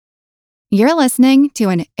You're listening to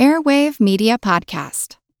an Airwave Media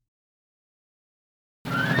Podcast.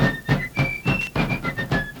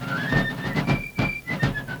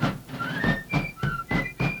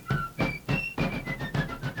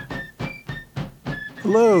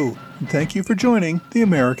 Hello, and thank you for joining the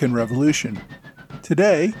American Revolution.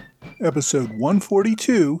 Today, episode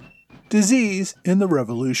 142, Disease in the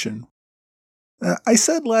Revolution. I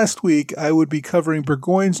said last week I would be covering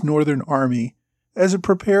Burgoyne's Northern Army as it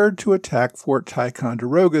prepared to attack Fort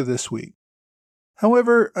Ticonderoga this week.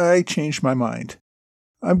 However, I changed my mind.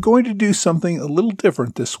 I'm going to do something a little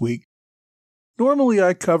different this week. Normally,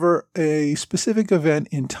 I cover a specific event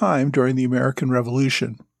in time during the American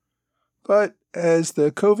Revolution. But as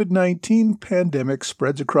the COVID-19 pandemic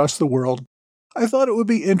spreads across the world, I thought it would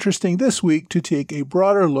be interesting this week to take a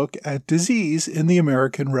broader look at disease in the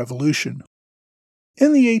American Revolution.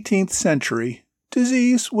 In the 18th century,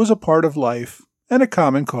 disease was a part of life and a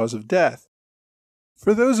common cause of death.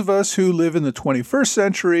 For those of us who live in the 21st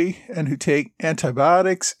century and who take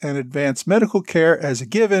antibiotics and advanced medical care as a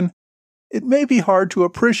given, it may be hard to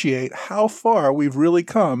appreciate how far we've really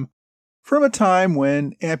come from a time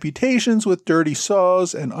when amputations with dirty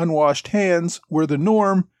saws and unwashed hands were the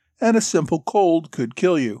norm and a simple cold could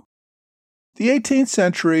kill you. The 18th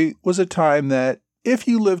century was a time that, if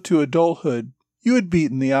you lived to adulthood, you had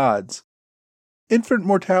beaten the odds. Infant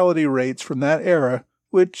mortality rates from that era,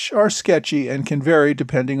 which are sketchy and can vary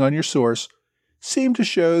depending on your source, seem to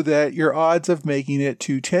show that your odds of making it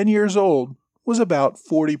to 10 years old was about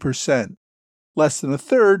 40%. Less than a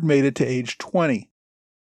third made it to age 20.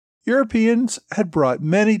 Europeans had brought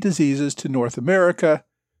many diseases to North America,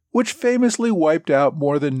 which famously wiped out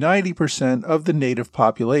more than 90% of the native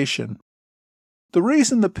population. The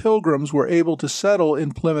reason the Pilgrims were able to settle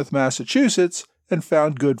in Plymouth, Massachusetts, and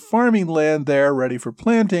found good farming land there ready for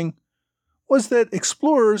planting was that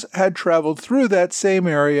explorers had traveled through that same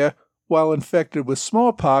area while infected with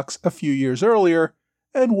smallpox a few years earlier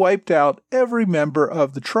and wiped out every member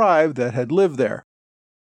of the tribe that had lived there.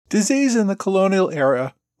 Disease in the colonial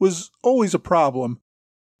era was always a problem,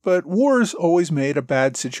 but wars always made a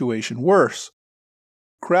bad situation worse.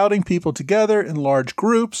 Crowding people together in large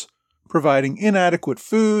groups, providing inadequate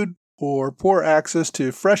food or poor access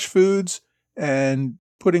to fresh foods, and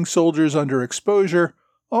putting soldiers under exposure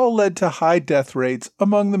all led to high death rates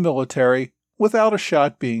among the military without a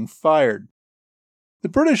shot being fired. The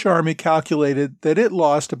British Army calculated that it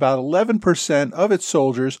lost about 11% of its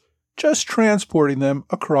soldiers just transporting them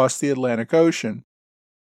across the Atlantic Ocean.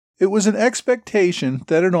 It was an expectation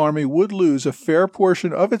that an army would lose a fair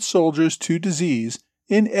portion of its soldiers to disease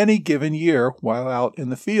in any given year while out in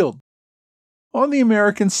the field. On the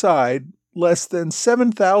American side, less than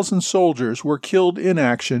 7,000 soldiers were killed in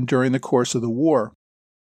action during the course of the war.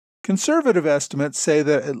 Conservative estimates say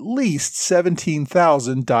that at least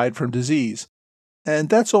 17,000 died from disease, and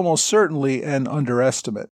that's almost certainly an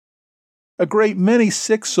underestimate. A great many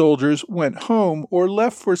sick soldiers went home or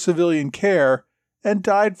left for civilian care and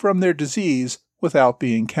died from their disease without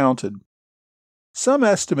being counted. Some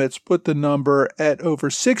estimates put the number at over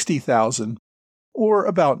 60,000, or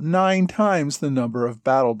about 9 times the number of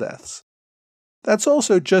battle deaths. That's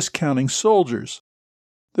also just counting soldiers.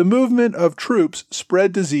 The movement of troops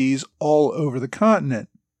spread disease all over the continent.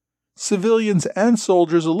 Civilians and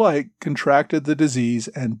soldiers alike contracted the disease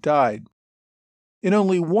and died. In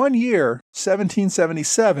only 1 year,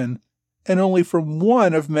 1777, and only from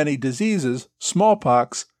one of many diseases,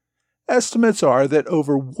 smallpox, estimates are that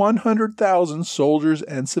over 100,000 soldiers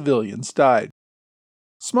and civilians died.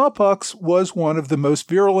 Smallpox was one of the most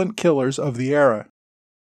virulent killers of the era.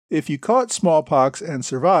 If you caught smallpox and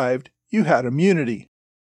survived, you had immunity.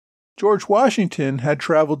 George Washington had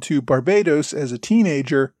traveled to Barbados as a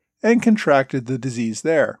teenager and contracted the disease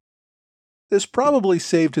there. This probably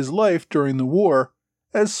saved his life during the war,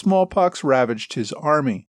 as smallpox ravaged his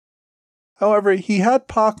army. However, he had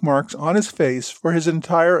pockmarks on his face for his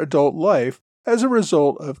entire adult life as a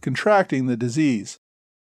result of contracting the disease.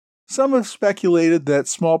 Some have speculated that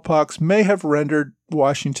smallpox may have rendered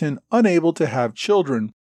Washington unable to have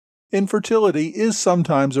children. Infertility is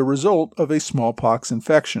sometimes a result of a smallpox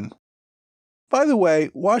infection. By the way,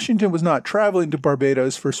 Washington was not traveling to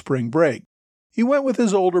Barbados for spring break. He went with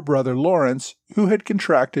his older brother Lawrence, who had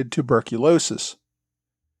contracted tuberculosis.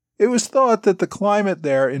 It was thought that the climate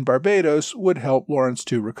there in Barbados would help Lawrence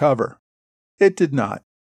to recover. It did not.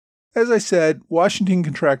 As I said, Washington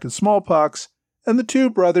contracted smallpox, and the two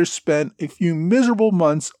brothers spent a few miserable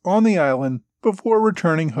months on the island before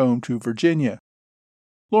returning home to Virginia.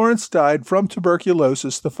 Lawrence died from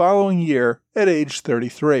tuberculosis the following year at age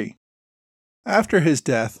 33. After his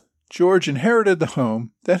death, George inherited the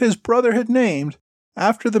home that his brother had named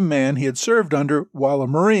after the man he had served under while a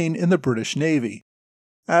Marine in the British Navy,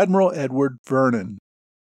 Admiral Edward Vernon.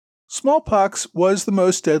 Smallpox was the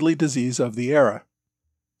most deadly disease of the era.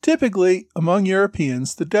 Typically, among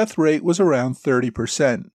Europeans, the death rate was around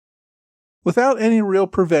 30%. Without any real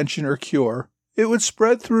prevention or cure, it would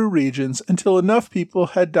spread through regions until enough people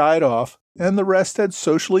had died off and the rest had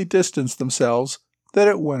socially distanced themselves that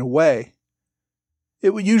it went away.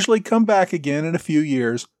 It would usually come back again in a few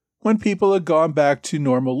years when people had gone back to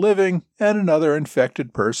normal living and another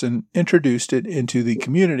infected person introduced it into the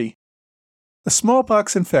community. A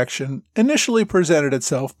smallpox infection initially presented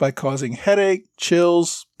itself by causing headache,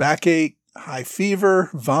 chills, backache, high fever,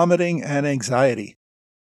 vomiting, and anxiety.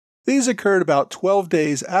 These occurred about 12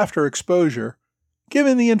 days after exposure,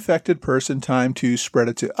 giving the infected person time to spread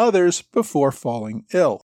it to others before falling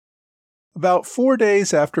ill. About 4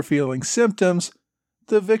 days after feeling symptoms,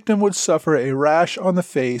 the victim would suffer a rash on the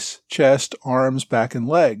face, chest, arms, back, and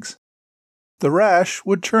legs. The rash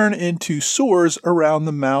would turn into sores around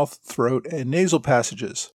the mouth, throat, and nasal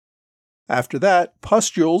passages. After that,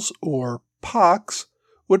 pustules, or pox,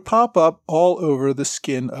 would pop up all over the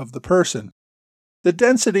skin of the person. The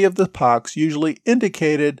density of the pox usually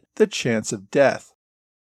indicated the chance of death.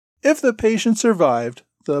 If the patient survived,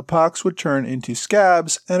 the pox would turn into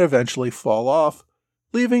scabs and eventually fall off,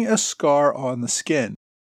 leaving a scar on the skin.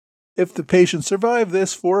 If the patient survived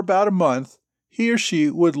this for about a month, he or she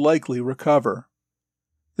would likely recover.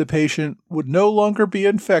 The patient would no longer be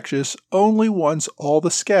infectious only once all the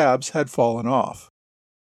scabs had fallen off.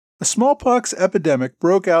 A smallpox epidemic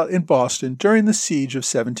broke out in Boston during the siege of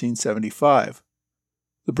 1775.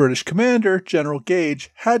 The British commander, General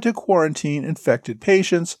Gage, had to quarantine infected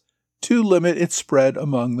patients to limit its spread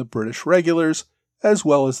among the British regulars as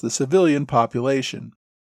well as the civilian population.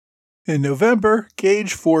 In November,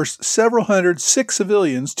 Gage forced several hundred sick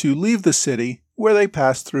civilians to leave the city where they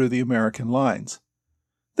passed through the American lines.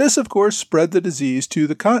 This, of course, spread the disease to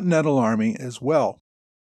the Continental Army as well.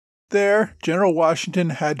 There, General Washington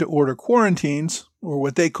had to order quarantines, or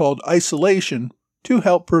what they called isolation, to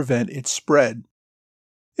help prevent its spread.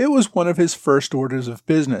 It was one of his first orders of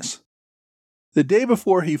business. The day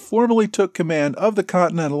before he formally took command of the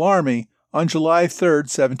Continental Army, on July 3,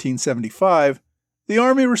 1775, the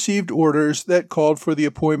Army received orders that called for the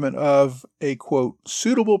appointment of a, quote,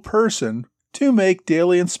 suitable person to make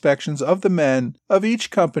daily inspections of the men of each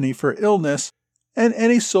company for illness, and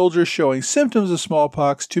any soldiers showing symptoms of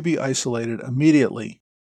smallpox to be isolated immediately.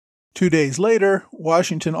 2 days later,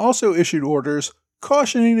 Washington also issued orders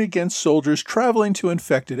cautioning against soldiers traveling to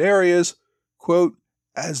infected areas, quote,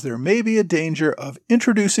 as there may be a danger of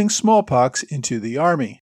introducing smallpox into the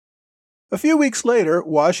Army. A few weeks later,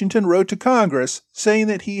 Washington wrote to Congress saying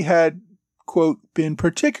that he had, quote, been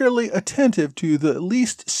particularly attentive to the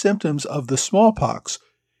least symptoms of the smallpox.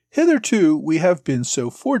 Hitherto we have been so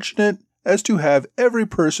fortunate as to have every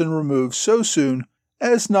person removed so soon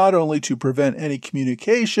as not only to prevent any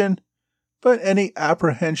communication, but any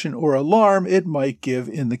apprehension or alarm it might give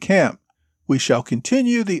in the camp. We shall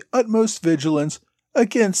continue the utmost vigilance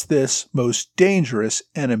against this most dangerous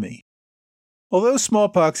enemy. Although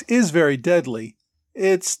smallpox is very deadly,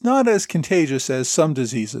 it's not as contagious as some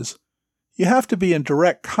diseases. You have to be in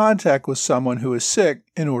direct contact with someone who is sick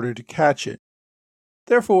in order to catch it.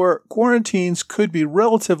 Therefore, quarantines could be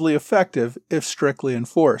relatively effective if strictly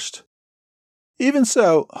enforced. Even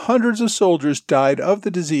so, hundreds of soldiers died of the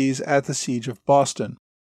disease at the siege of Boston.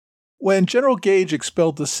 When General Gage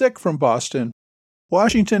expelled the sick from Boston,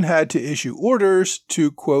 Washington had to issue orders to,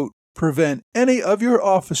 quote, prevent any of your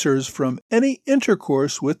officers from any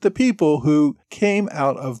intercourse with the people who came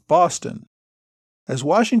out of Boston. As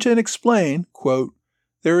Washington explained, quote,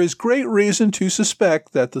 there is great reason to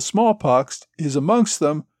suspect that the smallpox is amongst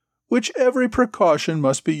them, which every precaution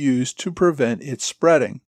must be used to prevent its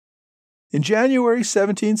spreading. In January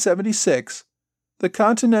 1776, the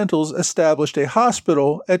Continentals established a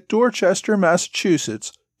hospital at Dorchester,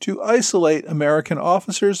 Massachusetts, to isolate American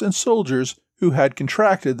officers and soldiers who had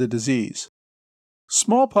contracted the disease.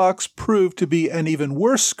 Smallpox proved to be an even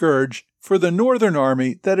worse scourge for the Northern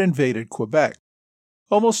Army that invaded Quebec.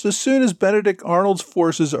 Almost as soon as Benedict Arnold's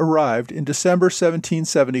forces arrived in December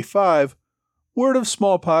 1775, word of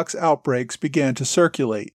smallpox outbreaks began to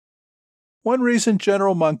circulate. One reason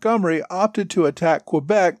General Montgomery opted to attack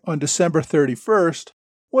Quebec on December 31st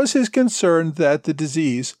was his concern that the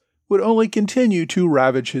disease would only continue to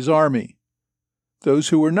ravage his army. Those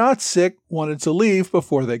who were not sick wanted to leave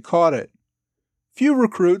before they caught it. Few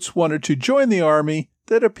recruits wanted to join the army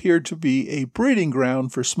that appeared to be a breeding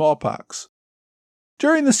ground for smallpox.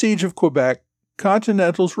 During the siege of Quebec,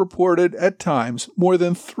 Continentals reported at times more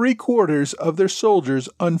than 3/4 of their soldiers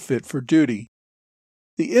unfit for duty.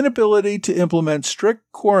 The inability to implement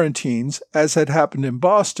strict quarantines, as had happened in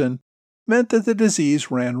Boston, meant that the disease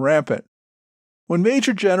ran rampant. When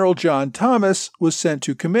Major General John Thomas was sent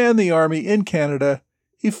to command the army in Canada,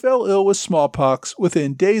 he fell ill with smallpox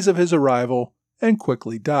within days of his arrival and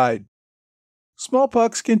quickly died.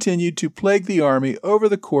 Smallpox continued to plague the army over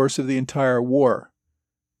the course of the entire war.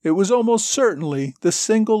 It was almost certainly the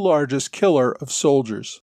single largest killer of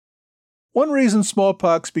soldiers. One reason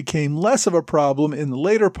smallpox became less of a problem in the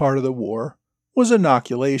later part of the war was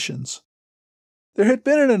inoculations. There had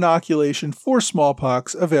been an inoculation for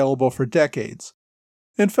smallpox available for decades.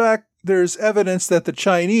 In fact, there is evidence that the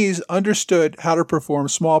Chinese understood how to perform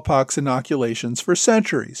smallpox inoculations for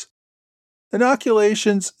centuries.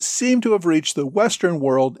 Inoculations seem to have reached the Western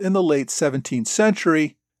world in the late 17th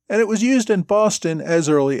century, and it was used in Boston as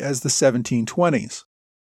early as the 1720s.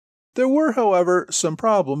 There were, however, some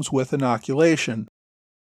problems with inoculation.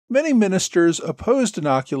 Many ministers opposed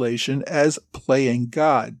inoculation as playing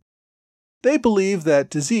God. They believed that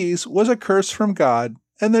disease was a curse from God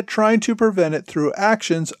and that trying to prevent it through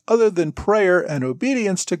actions other than prayer and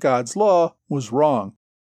obedience to God's law was wrong.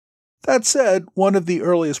 That said, one of the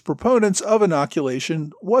earliest proponents of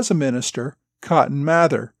inoculation was a minister, Cotton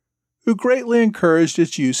Mather, who greatly encouraged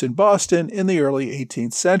its use in Boston in the early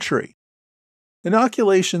 18th century.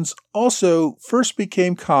 Inoculations also first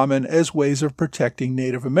became common as ways of protecting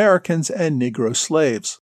Native Americans and Negro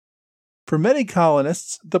slaves. For many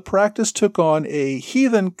colonists, the practice took on a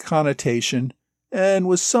heathen connotation and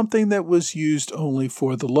was something that was used only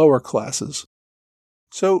for the lower classes.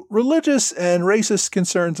 So, religious and racist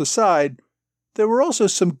concerns aside, there were also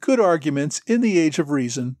some good arguments in the Age of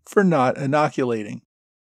Reason for not inoculating.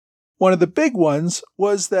 One of the big ones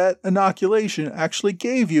was that inoculation actually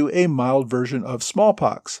gave you a mild version of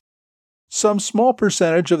smallpox. Some small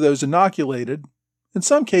percentage of those inoculated, in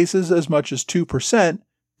some cases as much as 2%,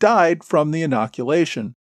 died from the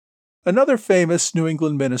inoculation. Another famous New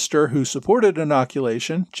England minister who supported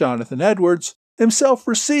inoculation, Jonathan Edwards, himself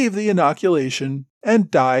received the inoculation and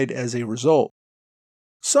died as a result.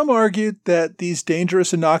 Some argued that these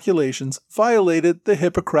dangerous inoculations violated the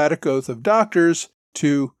Hippocratic Oath of doctors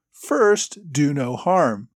to first, do no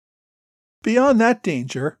harm. Beyond that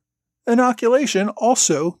danger, inoculation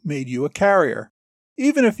also made you a carrier,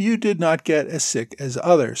 even if you did not get as sick as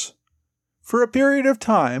others. For a period of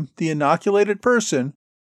time, the inoculated person,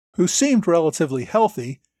 who seemed relatively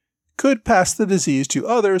healthy, could pass the disease to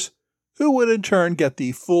others who would in turn get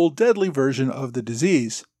the full deadly version of the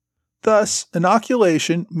disease. Thus,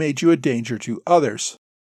 inoculation made you a danger to others.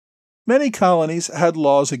 Many colonies had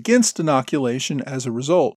laws against inoculation as a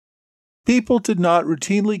result. People did not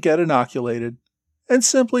routinely get inoculated and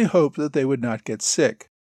simply hoped that they would not get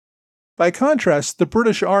sick. By contrast, the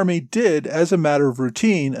British Army did, as a matter of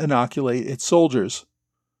routine, inoculate its soldiers.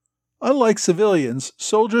 Unlike civilians,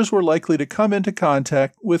 soldiers were likely to come into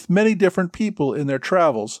contact with many different people in their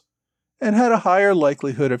travels and had a higher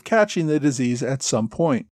likelihood of catching the disease at some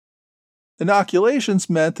point. Inoculations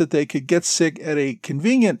meant that they could get sick at a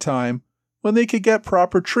convenient time when they could get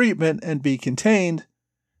proper treatment and be contained,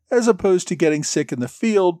 as opposed to getting sick in the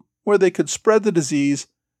field where they could spread the disease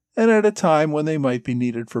and at a time when they might be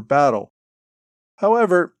needed for battle.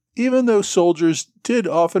 However, even though soldiers did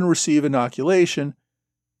often receive inoculation,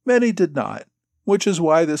 many did not, which is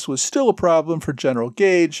why this was still a problem for General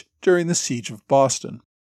Gage during the Siege of Boston.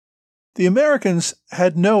 The Americans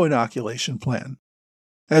had no inoculation plan.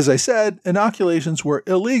 As I said, inoculations were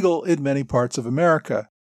illegal in many parts of America.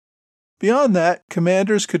 Beyond that,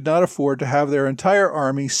 commanders could not afford to have their entire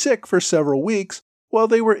army sick for several weeks while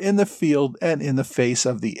they were in the field and in the face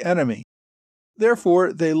of the enemy.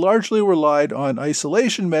 Therefore, they largely relied on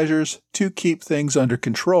isolation measures to keep things under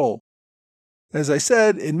control. As I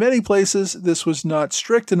said, in many places this was not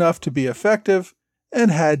strict enough to be effective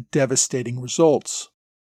and had devastating results.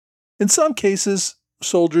 In some cases,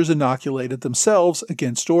 soldiers inoculated themselves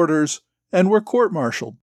against orders and were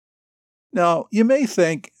court-martialed. Now, you may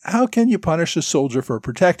think, how can you punish a soldier for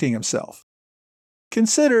protecting himself?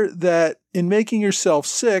 Consider that in making yourself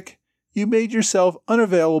sick, you made yourself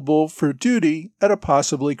unavailable for duty at a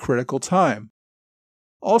possibly critical time.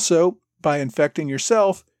 Also, by infecting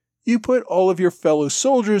yourself, you put all of your fellow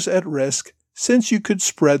soldiers at risk since you could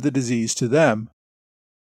spread the disease to them.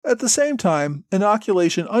 At the same time,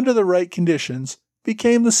 inoculation under the right conditions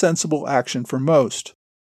became the sensible action for most.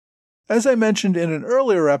 As I mentioned in an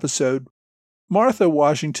earlier episode, Martha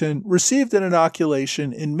Washington received an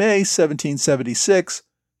inoculation in May 1776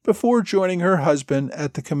 before joining her husband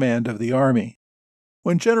at the command of the army.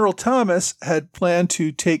 When General Thomas had planned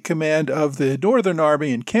to take command of the Northern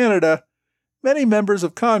Army in Canada, many members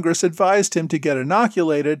of Congress advised him to get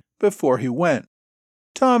inoculated before he went.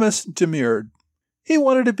 Thomas demurred. He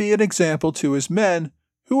wanted to be an example to his men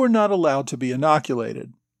who were not allowed to be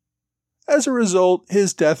inoculated. As a result,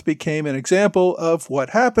 his death became an example of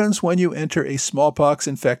what happens when you enter a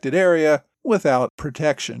smallpox-infected area without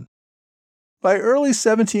protection. By early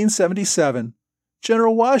 1777,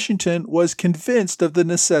 General Washington was convinced of the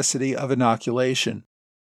necessity of inoculation.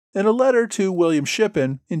 In a letter to William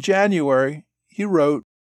Shippen in January, he wrote,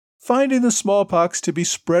 "Finding the smallpox to be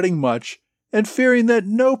spreading much, and fearing that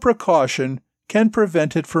no precaution can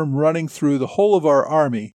prevent it from running through the whole of our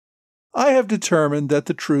army, I have determined that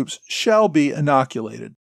the troops shall be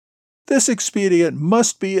inoculated. This expedient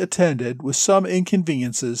must be attended with some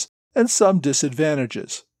inconveniences and some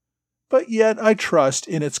disadvantages, but yet I trust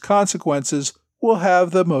in its consequences will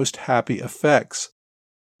have the most happy effects.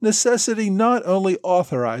 Necessity not only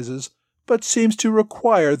authorizes, but seems to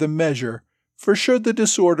require the measure, for should the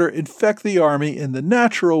disorder infect the army in the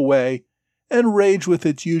natural way, and rage with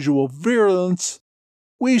its usual virulence,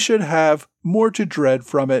 we should have more to dread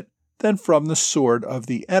from it than from the sword of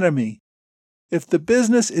the enemy. If the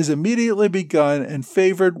business is immediately begun and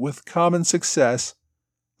favored with common success,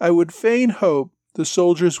 I would fain hope the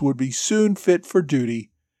soldiers would be soon fit for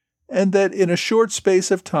duty, and that in a short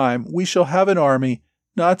space of time we shall have an army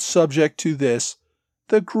not subject to this,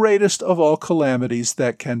 the greatest of all calamities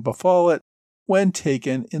that can befall it when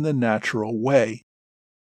taken in the natural way."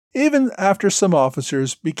 Even after some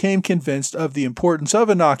officers became convinced of the importance of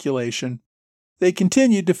inoculation, they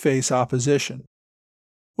continued to face opposition.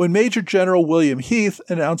 When Major General William Heath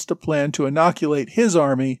announced a plan to inoculate his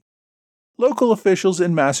army, local officials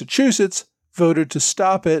in Massachusetts voted to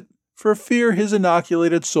stop it for fear his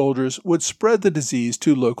inoculated soldiers would spread the disease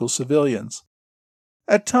to local civilians.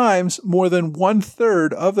 At times, more than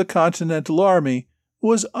 1/3 of the Continental Army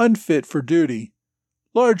was unfit for duty,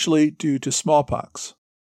 largely due to smallpox.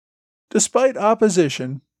 Despite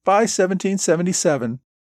opposition, by 1777,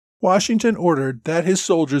 Washington ordered that his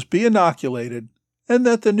soldiers be inoculated and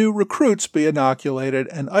that the new recruits be inoculated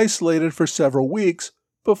and isolated for several weeks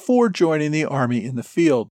before joining the army in the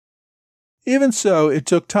field. Even so, it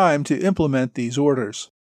took time to implement these orders.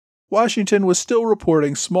 Washington was still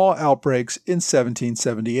reporting small outbreaks in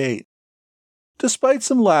 1778. Despite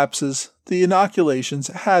some lapses, the inoculations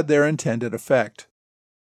had their intended effect.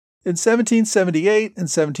 In 1778 and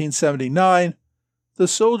 1779, the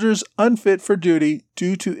soldiers unfit for duty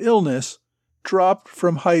due to illness dropped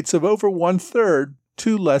from heights of over 1/3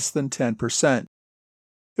 to less than 10%.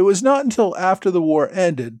 It was not until after the war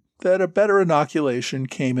ended that a better inoculation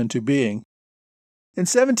came into being. In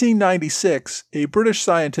 1796, a British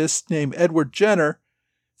scientist named Edward Jenner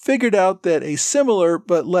figured out that a similar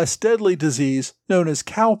but less deadly disease known as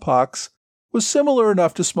cowpox was similar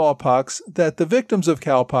enough to smallpox that the victims of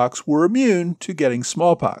cowpox were immune to getting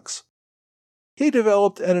smallpox. He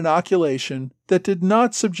developed an inoculation that did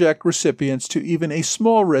not subject recipients to even a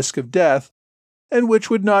small risk of death and which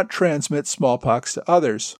would not transmit smallpox to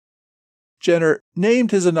others. Jenner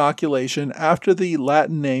named his inoculation after the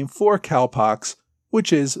Latin name for cowpox,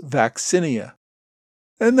 which is vaccinia.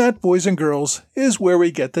 And that, boys and girls, is where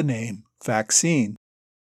we get the name vaccine.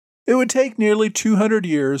 It would take nearly 200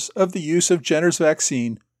 years of the use of Jenner's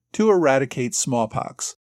vaccine to eradicate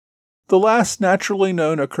smallpox. The last naturally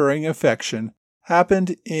known occurring infection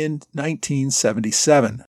happened in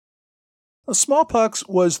 1977. Smallpox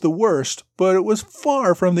was the worst, but it was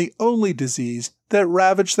far from the only disease that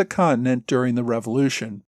ravaged the continent during the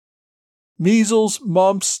Revolution. Measles,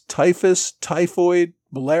 mumps, typhus, typhoid,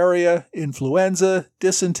 malaria, influenza,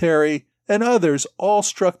 dysentery, and others all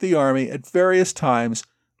struck the army at various times,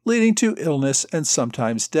 leading to illness and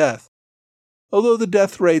sometimes death, although the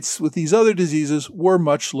death rates with these other diseases were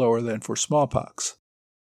much lower than for smallpox.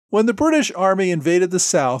 When the British Army invaded the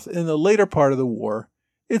South in the later part of the war,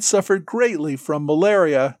 it suffered greatly from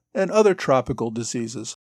malaria and other tropical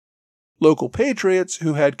diseases. Local patriots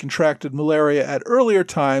who had contracted malaria at earlier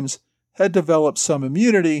times had developed some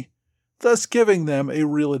immunity, thus giving them a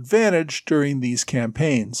real advantage during these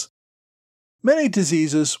campaigns. Many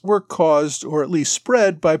diseases were caused or at least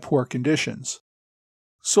spread by poor conditions.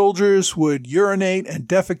 Soldiers would urinate and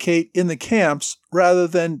defecate in the camps rather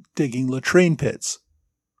than digging latrine pits.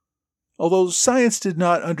 Although science did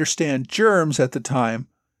not understand germs at the time,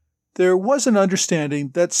 there was an understanding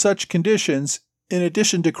that such conditions, in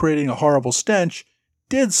addition to creating a horrible stench,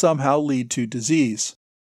 did somehow lead to disease.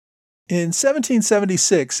 In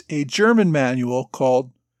 1776, a German manual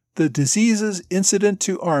called The Diseases Incident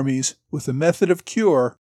to Armies with a Method of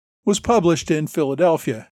Cure was published in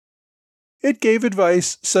Philadelphia. It gave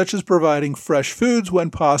advice such as providing fresh foods when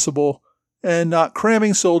possible and not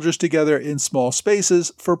cramming soldiers together in small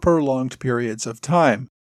spaces for prolonged periods of time.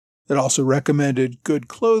 It also recommended good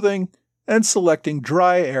clothing and selecting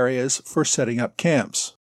dry areas for setting up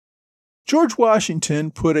camps. George Washington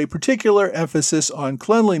put a particular emphasis on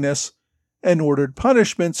cleanliness and ordered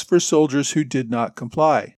punishments for soldiers who did not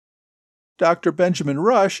comply. Dr. Benjamin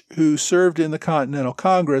Rush, who served in the Continental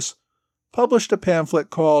Congress, published a pamphlet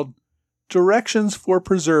called Directions for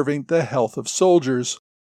Preserving the Health of Soldiers,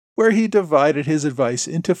 where he divided his advice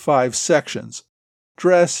into 5 sections: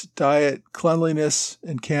 dress, diet, cleanliness,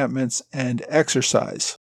 encampments, and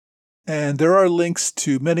exercise. And there are links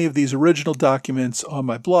to many of these original documents on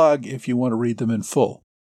my blog if you want to read them in full.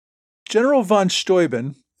 General von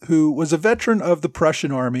Steuben, who was a veteran of the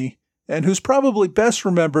Prussian Army and who's probably best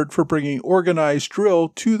remembered for bringing organized drill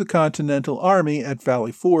to the Continental Army at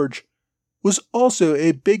Valley Forge, was also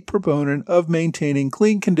a big proponent of maintaining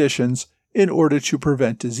clean conditions in order to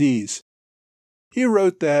prevent disease. He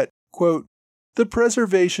wrote that, quote, "The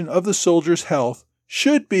preservation of the soldier's health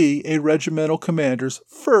should be a regimental commander's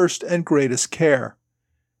first and greatest care,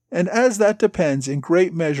 and as that depends in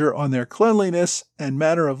great measure on their cleanliness and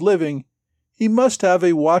manner of living, he must have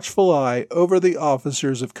a watchful eye over the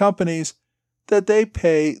officers of companies that they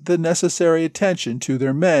pay the necessary attention to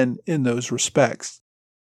their men in those respects."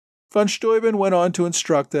 Von Steuben went on to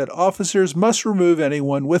instruct that officers must remove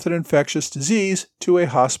anyone with an infectious disease to a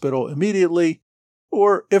hospital immediately,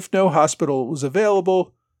 or if no hospital was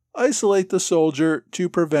available, isolate the soldier to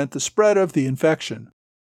prevent the spread of the infection.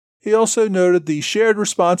 He also noted the shared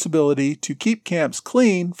responsibility to keep camps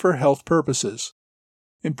clean for health purposes.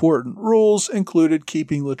 Important rules included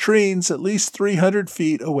keeping latrines at least 300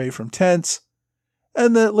 feet away from tents,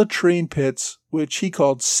 and that latrine pits, which he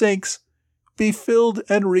called sinks, be filled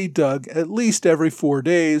and redug at least every 4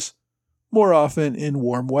 days, more often in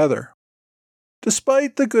warm weather.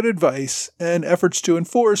 Despite the good advice and efforts to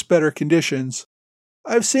enforce better conditions,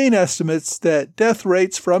 I've seen estimates that death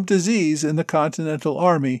rates from disease in the Continental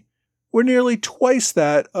Army were nearly twice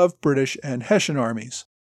that of British and Hessian armies.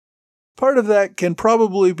 Part of that can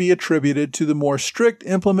probably be attributed to the more strict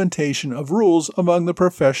implementation of rules among the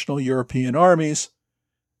professional European armies,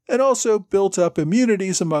 and also built-up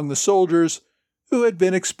immunities among the soldiers who had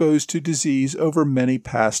been exposed to disease over many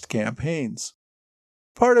past campaigns.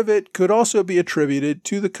 Part of it could also be attributed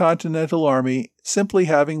to the Continental Army simply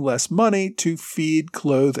having less money to feed,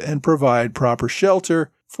 clothe, and provide proper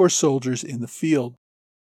shelter for soldiers in the field.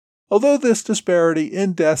 Although this disparity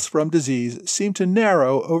in deaths from disease seemed to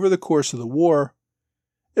narrow over the course of the war,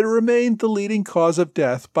 it remained the leading cause of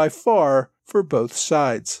death by far for both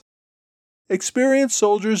sides. Experienced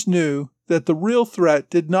soldiers knew that the real threat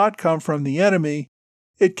did not come from the enemy,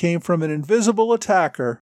 it came from an invisible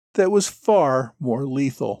attacker that was far more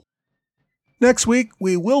lethal. Next week,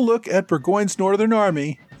 we will look at Burgoyne's Northern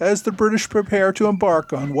Army as the British prepare to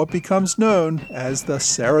embark on what becomes known as the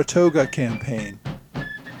Saratoga Campaign.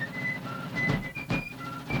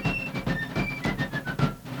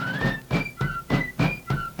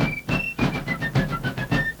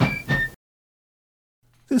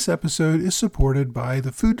 This episode is supported by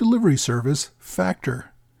the food delivery service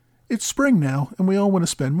Factor. It's spring now, and we all want to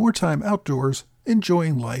spend more time outdoors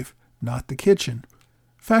enjoying life, not the kitchen.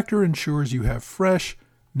 Factor ensures you have fresh,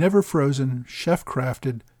 never frozen,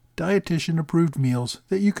 chef-crafted, dietitian-approved meals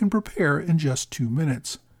that you can prepare in just 2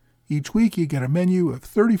 minutes. Each week you get a menu of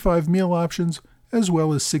 35 meal options as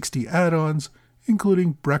well as 60 add-ons,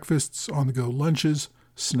 including breakfasts, on-the-go lunches,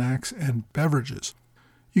 snacks, and beverages.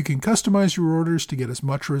 You can customize your orders to get as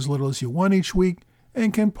much or as little as you want each week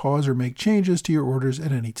and can pause or make changes to your orders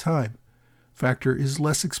at any time. Factor is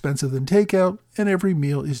less expensive than takeout, and every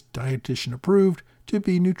meal is dietitian approved to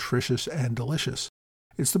be nutritious and delicious.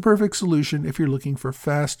 It's the perfect solution if you're looking for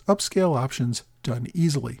fast, upscale options done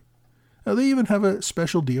easily. Now, they even have a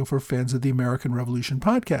special deal for fans of the American Revolution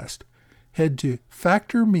podcast. Head to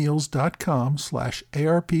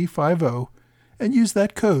factormeals.com/ARP50 and use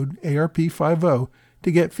that code ARP50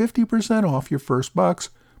 to get 50% off your first box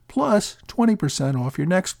plus 20% off your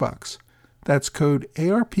next box. That's code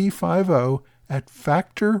ARP50 at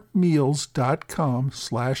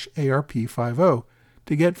factormeals.com/ARP50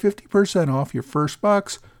 to get 50% off your first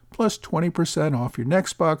box plus 20% off your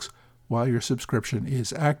next box while your subscription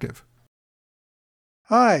is active.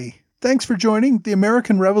 Hi, thanks for joining the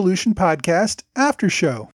American Revolution Podcast After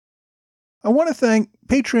Show. I want to thank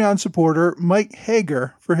Patreon supporter Mike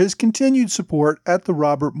Hager for his continued support at the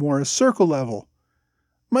Robert Morris Circle level.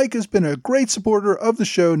 Mike has been a great supporter of the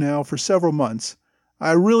show now for several months.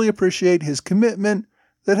 I really appreciate his commitment,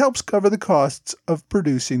 that helps cover the costs of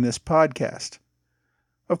producing this podcast.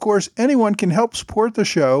 Of course, anyone can help support the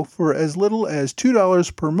show for as little as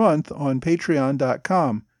 $2 per month on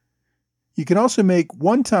patreon.com. You can also make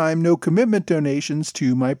one-time, no-commitment donations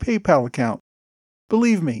to my PayPal account.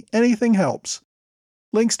 Believe me, anything helps.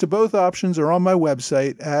 Links to both options are on my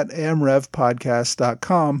website at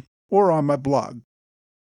amrevpodcast.com or on my blog.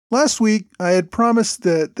 Last week, I had promised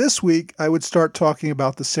that this week I would start talking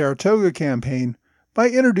about the Saratoga campaign by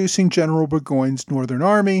introducing General Burgoyne's Northern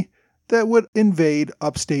Army that would invade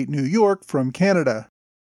upstate New York from Canada.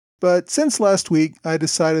 But since last week, I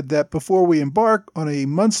decided that before we embark on a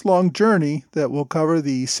months-long journey that will cover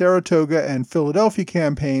the Saratoga and Philadelphia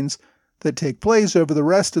campaigns that take place over the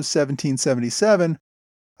rest of 1777,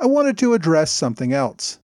 I wanted to address something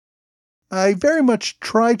else. I very much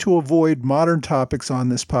try to avoid modern topics on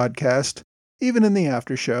this podcast, even in the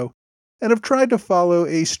after show, and have tried to follow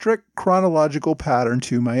a strict chronological pattern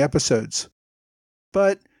to my episodes.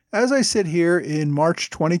 But as I sit here in March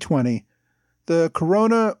 2020, the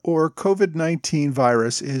corona or COVID-19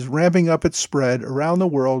 virus is ramping up its spread around the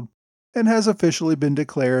world and has officially been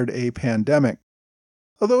declared a pandemic.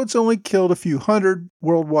 Although it's only killed a few hundred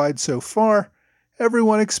worldwide so far,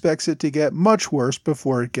 everyone expects it to get much worse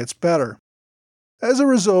before it gets better. As a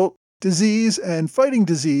result, disease and fighting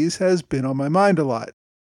disease has been on my mind a lot.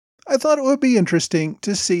 I thought it would be interesting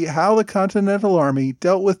to see how the Continental Army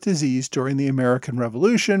dealt with disease during the American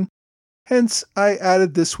Revolution. Hence, I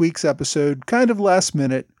added this week's episode kind of last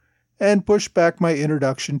minute and pushed back my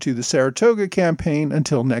introduction to the Saratoga campaign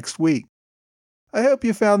until next week. I hope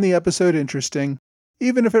you found the episode interesting,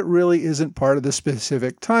 even if it really isn't part of the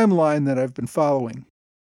specific timeline that I've been following.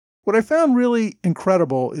 What I found really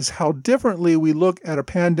incredible is how differently we look at a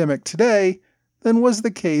pandemic today than was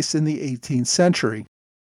the case in the 18th century.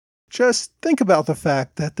 Just think about the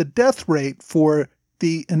fact that the death rate for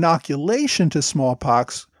the inoculation to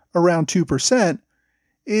smallpox, around 2%,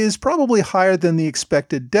 is probably higher than the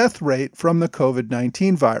expected death rate from the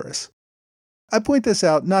COVID-19 virus. I point this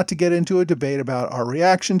out not to get into a debate about our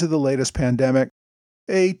reaction to the latest pandemic.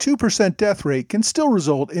 A 2% death rate can still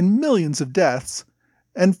result in millions of deaths,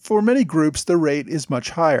 and for many groups the rate is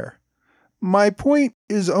much higher. My point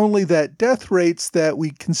is only that death rates that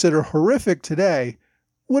we consider horrific today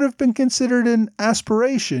would have been considered an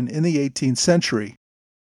aspiration in the 18th century.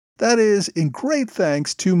 That is, in great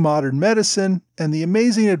thanks to modern medicine and the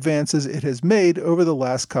amazing advances it has made over the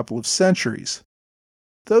last couple of centuries.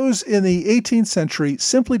 Those in the 18th century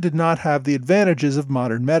simply did not have the advantages of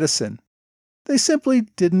modern medicine. They simply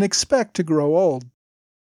didn't expect to grow old.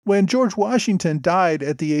 When George Washington died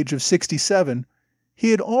at the age of 67,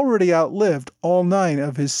 he had already outlived all 9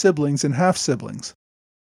 of his siblings and half-siblings.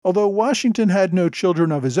 Although Washington had no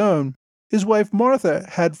children of his own, his wife Martha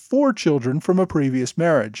had 4 children from a previous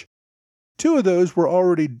marriage. 2 of those were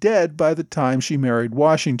already dead by the time she married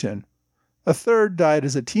Washington. A third died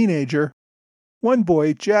as a teenager. One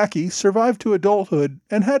boy, Jackie, survived to adulthood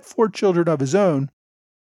and had 4 children of his own,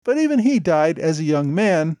 but even he died as a young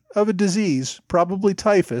man of a disease, probably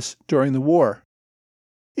typhus, during the war.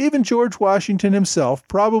 Even George Washington himself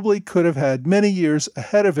probably could have had many years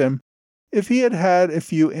ahead of him if he had had a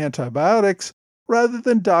few antibiotics rather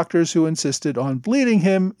than doctors who insisted on bleeding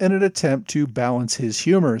him in an attempt to balance his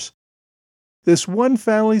humors. This one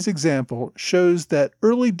family's example shows that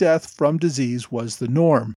early death from disease was the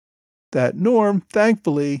norm. That norm,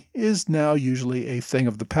 thankfully, is now usually a thing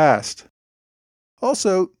of the past.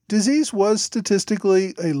 Also, disease was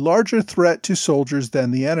statistically a larger threat to soldiers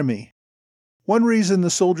than the enemy. One reason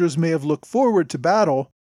the soldiers may have looked forward to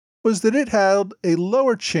battle was that it had a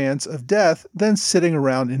lower chance of death than sitting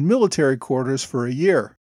around in military quarters for a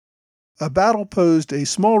year. A battle posed a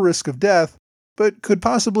small risk of death, but could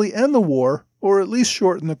possibly end the war or at least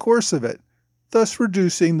shorten the course of it, thus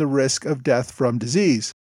reducing the risk of death from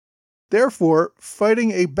disease. Therefore,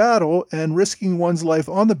 fighting a battle and risking one's life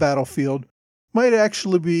on the battlefield might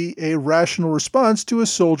actually be a rational response to a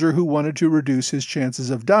soldier who wanted to reduce his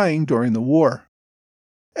chances of dying during the war.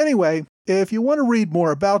 Anyway, if you want to read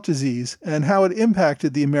more about disease and how it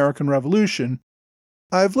impacted the American Revolution,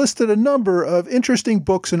 I've listed a number of interesting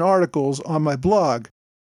books and articles on my blog.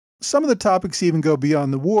 Some of the topics even go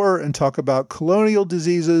beyond the war and talk about colonial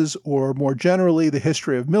diseases or more generally the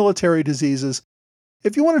history of military diseases.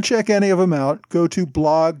 If you want to check any of them out, go to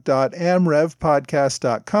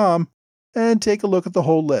blog.amrevpodcast.com and take a look at the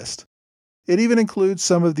whole list. It even includes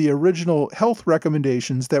some of the original health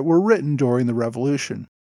recommendations that were written during the Revolution.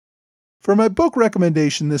 For my book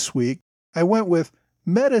recommendation this week, I went with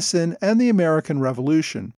Medicine and the American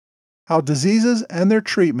Revolution: How Diseases and Their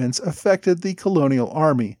Treatments Affected the Colonial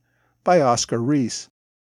Army by Oscar Rees.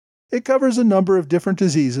 It covers a number of different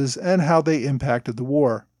diseases and how they impacted the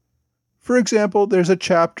war. For example, there's a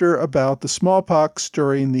chapter about the smallpox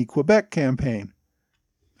during the Quebec campaign.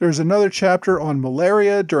 There's another chapter on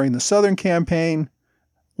malaria during the Southern campaign,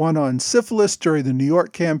 one on syphilis during the New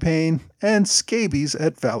York campaign, and scabies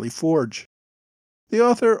at Valley Forge. The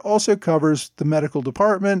author also covers the medical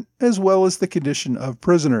department as well as the condition of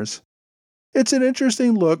prisoners. It's an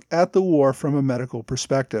interesting look at the war from a medical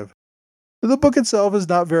perspective. The book itself is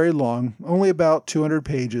not very long, only about 200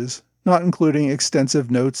 pages, not including extensive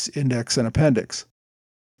notes, index, and appendix.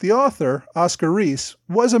 The author, Oscar Reese,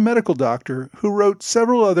 was a medical doctor who wrote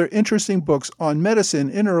several other interesting books on medicine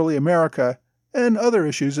in early America and other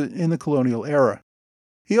issues in the colonial era.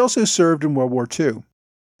 He also served in World War II,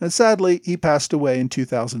 and sadly, he passed away in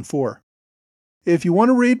 2004. If you want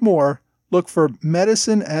to read more, look for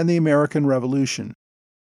Medicine and the American Revolution.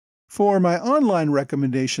 For my online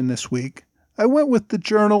recommendation this week, I went with the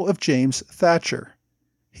Journal of James Thatcher.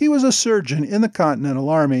 He was a surgeon in the Continental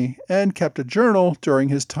Army and kept a journal during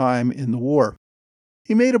his time in the war.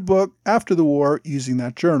 He made a book after the war using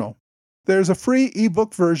that journal. There's a free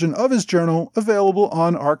ebook version of his journal available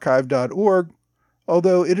on archive.org,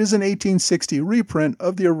 although it is an 1860 reprint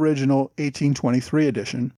of the original 1823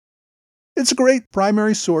 edition. It's a great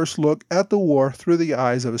primary source look at the war through the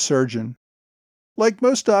eyes of a surgeon. Like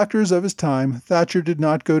most doctors of his time, Thatcher did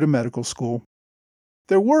not go to medical school.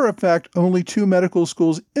 There were, in fact, only 2 medical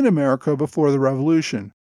schools in America before the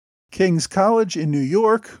Revolution: King's College in New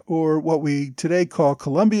York, or what we today call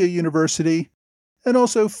Columbia University, and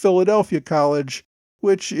also Philadelphia College,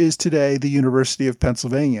 which is today the University of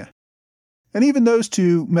Pennsylvania. And even those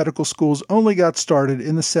 2 medical schools only got started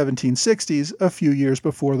in the 1760s, a few years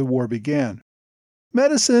before the war began.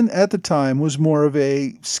 Medicine at the time was more of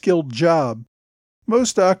a skilled job.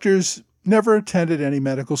 Most doctors never attended any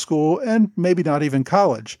medical school and maybe not even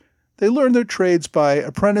college. They learned their trades by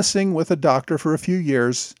apprenticing with a doctor for a few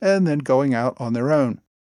years and then going out on their own.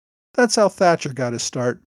 That's how Thatcher got his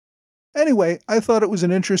start. Anyway, I thought it was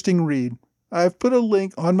an interesting read. I've put a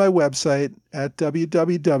link on my website at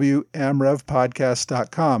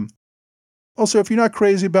www.amrevpodcast.com. Also, if you're not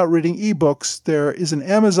crazy about reading ebooks, there is an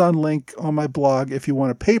Amazon link on my blog if you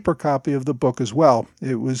want a paper copy of the book as well.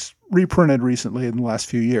 It was reprinted recently in the last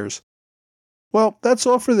few years. Well, that's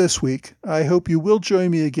all for this week. I hope you will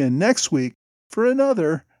join me again next week for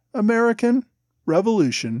another American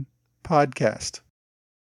Revolution podcast.